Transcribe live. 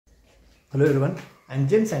Hello everyone, I'm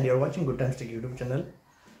James and you're watching Good Times Tech YouTube channel.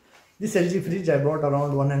 This LG fridge I bought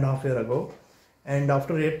around 1.5 years ago, and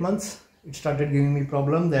after 8 months it started giving me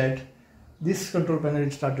problem that this control panel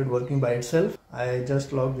it started working by itself. I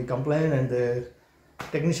just logged the complaint and the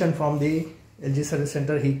technician from the LG service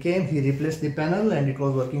center, he came, he replaced the panel and it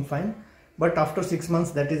was working fine. But after 6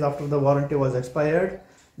 months, that is after the warranty was expired,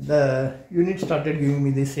 the unit started giving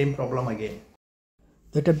me the same problem again.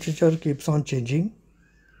 The temperature keeps on changing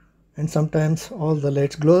and sometimes all the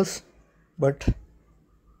lights glows, but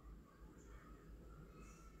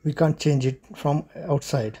we can't change it from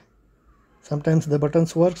outside. Sometimes the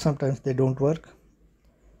buttons work, sometimes they don't work,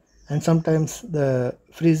 and sometimes the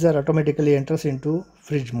freezer automatically enters into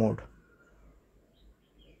fridge mode.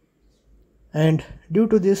 And due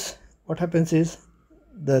to this, what happens is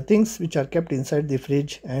the things which are kept inside the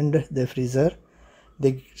fridge and the freezer,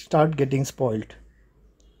 they start getting spoiled.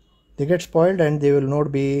 They get spoiled and they will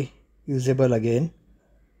not be usable again.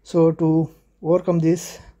 So to overcome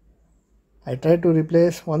this, I tried to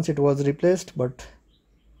replace. Once it was replaced, but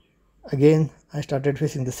again I started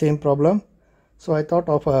facing the same problem. So I thought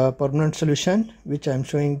of a permanent solution which I am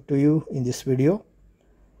showing to you in this video.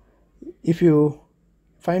 If you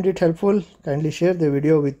find it helpful, kindly share the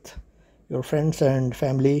video with your friends and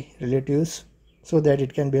family, relatives, so that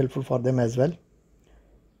it can be helpful for them as well.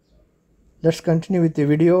 Let's continue with the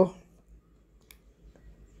video.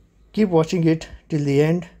 Keep watching it till the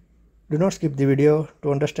end. Do not skip the video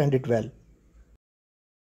to understand it well.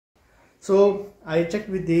 So I checked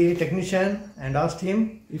with the technician and asked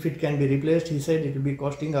him if it can be replaced. He said it will be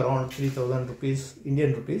costing around 3000 rupees,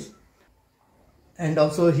 Indian rupees. And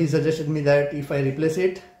also he suggested me that if I replace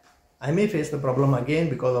it, I may face the problem again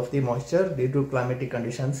because of the moisture due to climatic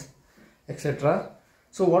conditions, etc.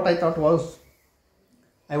 So what I thought was,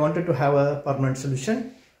 I wanted to have a permanent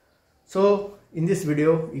solution. So in this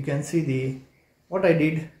video you can see what I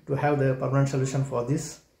did to have the permanent solution for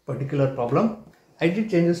this particular problem. I did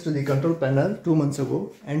changes to the control panel 2 months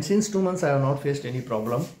ago, and since 2 months I have not faced any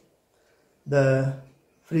problem. The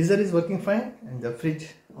freezer is working fine and the fridge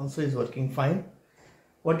also is working fine.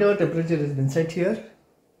 Whatever temperature has been set here,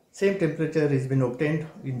 same temperature has been obtained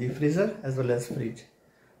in the freezer as well as fridge.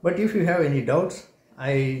 But if you have any doubts,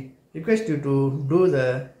 I request you to do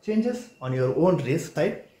the changes on your own risk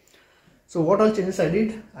side. So what all changes I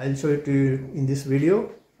did, I'll show it to you in this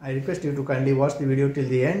video. I request you to kindly watch the video till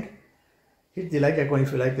the end. Hit the like icon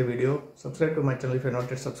if you like the video. Subscribe to my channel if you are not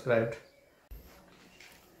yet subscribed.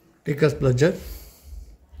 Take a plunger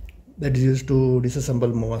that is used to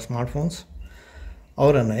disassemble smartphones,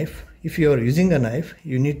 or a knife. If you are using a knife,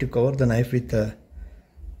 you need to cover the knife with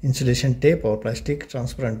insulation tape or plastic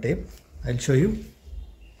transparent tape. I'll show you.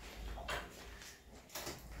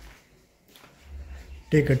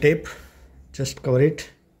 Take a tape, just cover it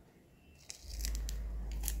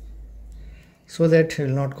so that it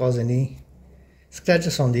will not cause any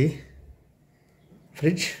scratches on the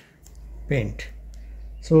fridge paint.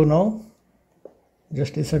 So now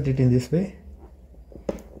just insert it in this way,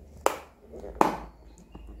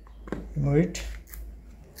 remove it,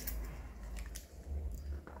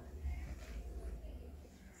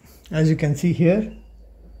 as you can see here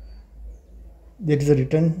there is a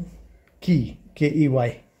written key,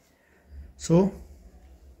 K-E-Y. So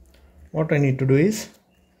what I need to do is,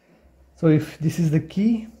 so if this is the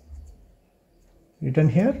key written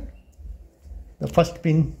here, the first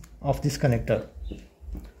pin of this connector.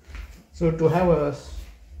 So to have a,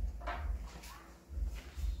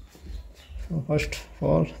 so first of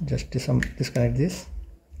all just disconnect this,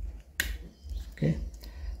 okay,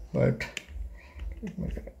 but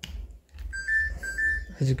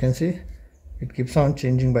as you can see it keeps on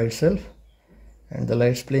changing by itself and the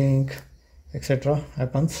lights playing, etc.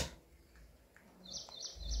 happens.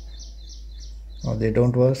 Or they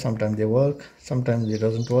don't work, sometimes they work, sometimes it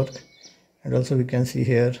doesn't work. And also we can see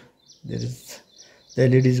here there is the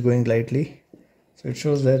LED is going lightly, so it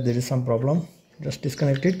shows that there is some problem. Just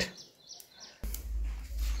disconnect it.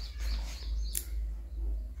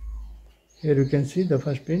 Here you can see the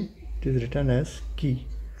first pin, it is written as key.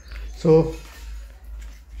 So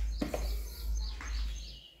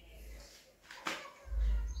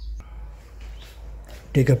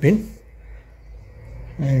take a pin,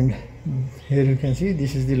 and here you can see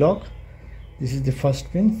this is the lock, this is the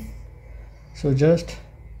first pin. So just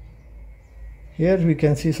here we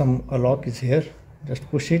can see a lock is here. Just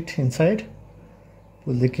push it inside,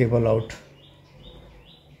 pull the cable out.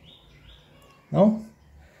 Now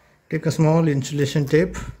take a small insulation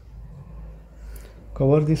tape,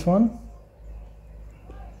 cover this one,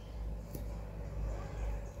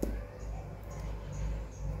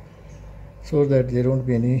 so that there won't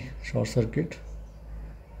be any short circuit.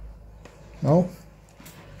 Now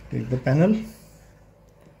take the panel,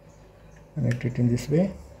 connect it in this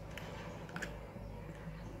way.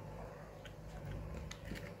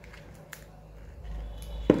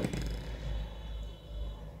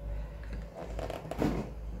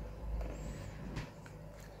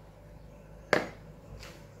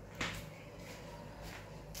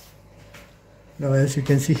 Now as you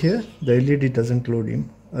can see here, the LED doesn't glow dim.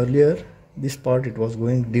 Earlier this part it was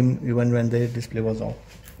going dim even when the display was off.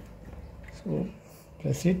 So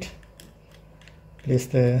press it, place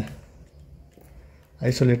the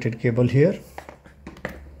isolated cable here,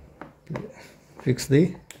 fix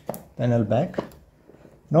the panel back.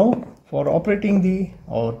 Now for operating the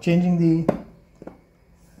or changing the,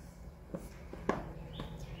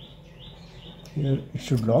 here it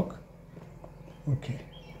should lock. Okay,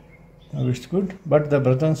 now it's good, but the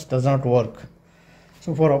buttons does not work.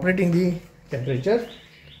 So for operating the temperature,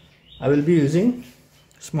 I will be using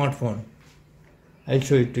smartphone. I'll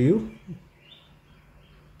show it to you.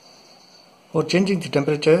 For changing the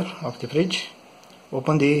temperature of the fridge,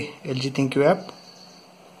 open the LG ThinQ app,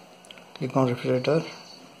 click on refrigerator.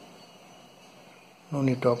 No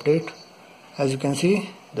need to update. As you can see,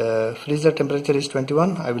 the freezer temperature is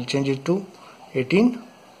 21. I will change it to 18.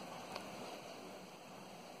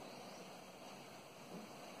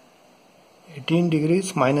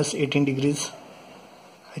 -18 minus 18 degrees.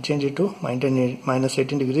 I change it to minus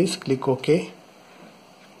 18 degrees. Click OK.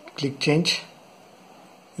 Click change.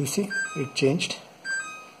 You see it changed.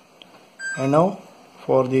 And now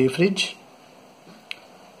for the fridge,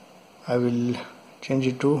 I will change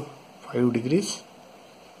it to 5 degrees.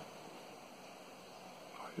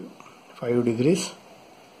 5 degrees.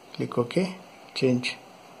 Click OK. Change.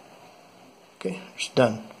 Okay, it's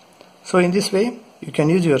done. So in this way, you can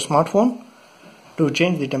use your smartphone to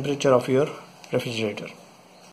change the temperature of your refrigerator.